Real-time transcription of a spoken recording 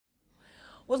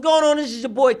What's going on? This is your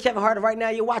boy Kevin Hart. Right now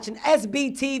you're watching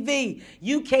SBTV,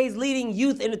 UK's leading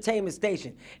youth entertainment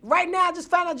station. Right now I just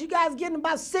found out you guys getting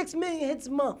about 6 million hits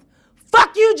a month.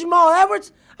 Fuck you, Jamal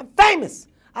Edwards. I'm famous.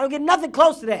 I don't get nothing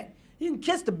close to that. You can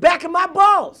kiss the back of my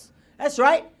balls. That's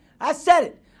right. I said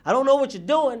it. I don't know what you're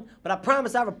doing, but I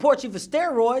promise I'll report you for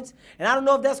steroids, and I don't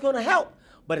know if that's going to help.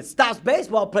 But it stops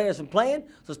baseball players from playing,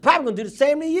 so it's probably going to do the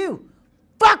same to you.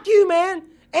 Fuck you, man,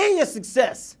 and your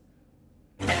success.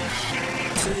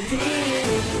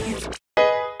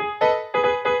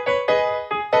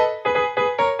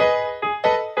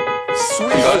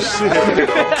 Oh shit.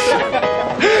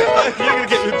 You're gonna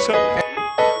get in trouble.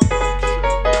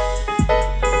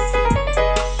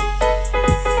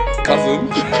 Cousin.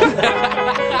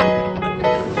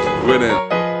 Winning.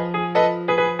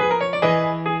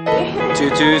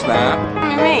 Choo-choos now.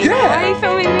 Me? Yeah. Why are you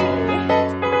filming me?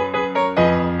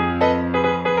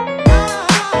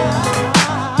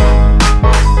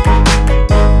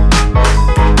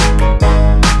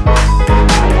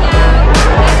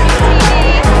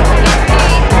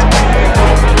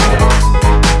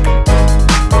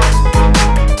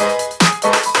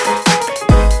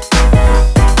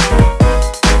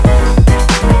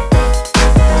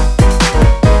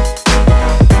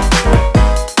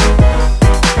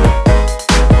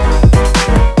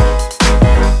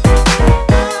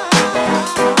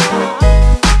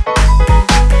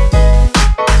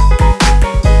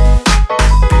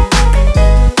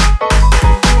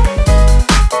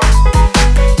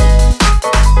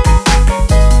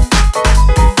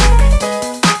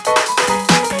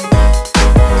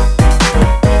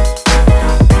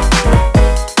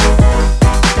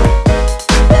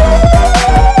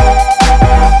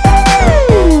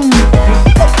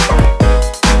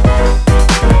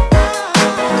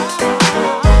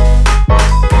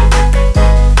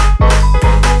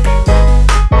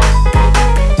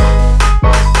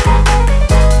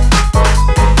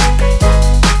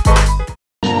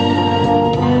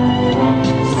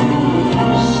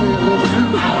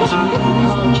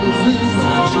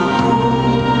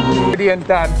 And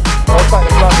done. I'll take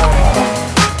the bloodline.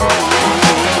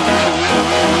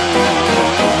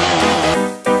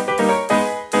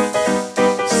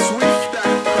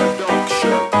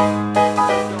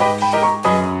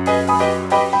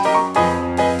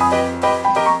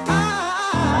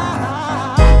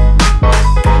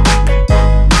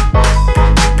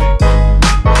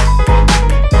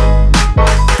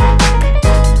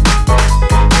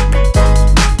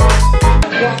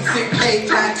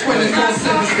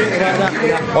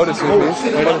 Hold this with me.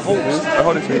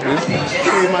 Hold this with me.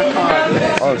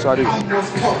 Oh, sorry. I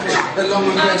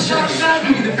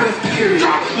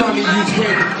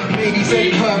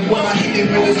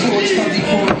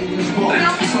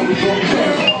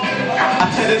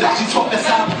tell her that she talked us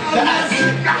out the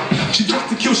ass. She tried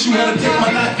to kill, she wanna take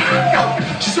my life.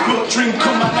 She spilled drink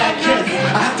on my nightcap.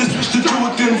 I had to switch to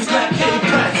Jordan's like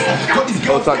K-Pass.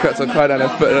 Old time cats on cry down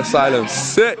and put in asylum.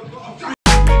 Sick.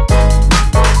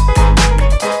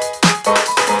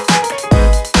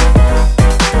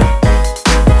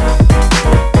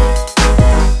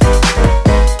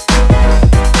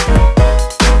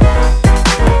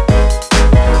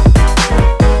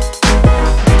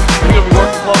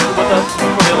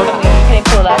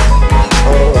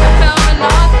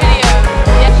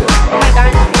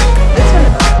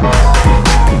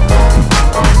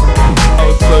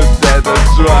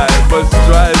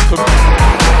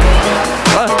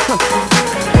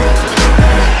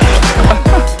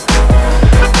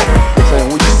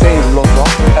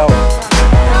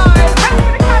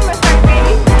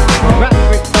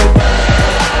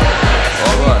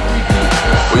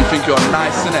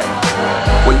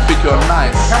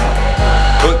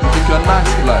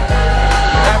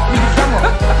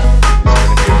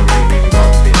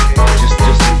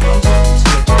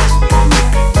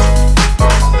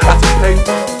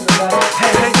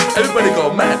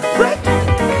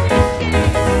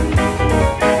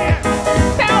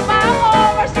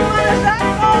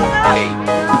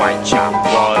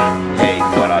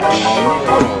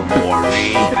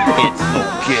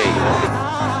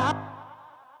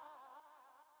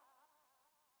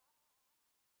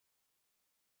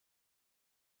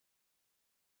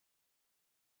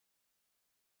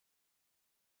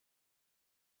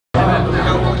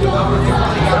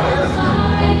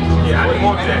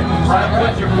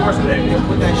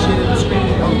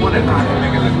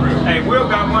 Hey, Will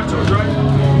got one too, right?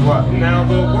 What? Now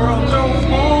the world knows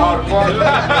more.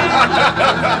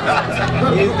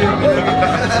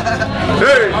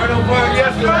 Hey! Arnold Boy,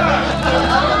 yes, sir!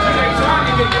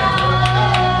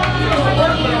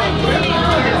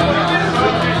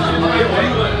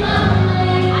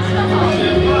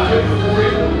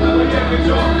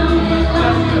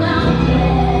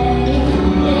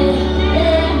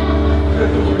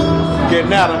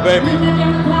 getting at them, baby.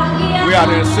 We out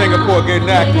here in Singapore getting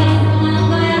active.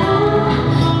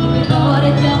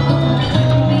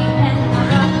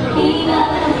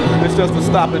 It's just a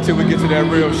stop until we get to that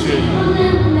real shit.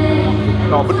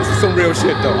 No, but this is some real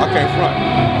shit though. I can't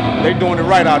front. They doing it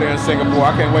right out there in Singapore.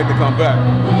 I can't wait to come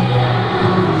back.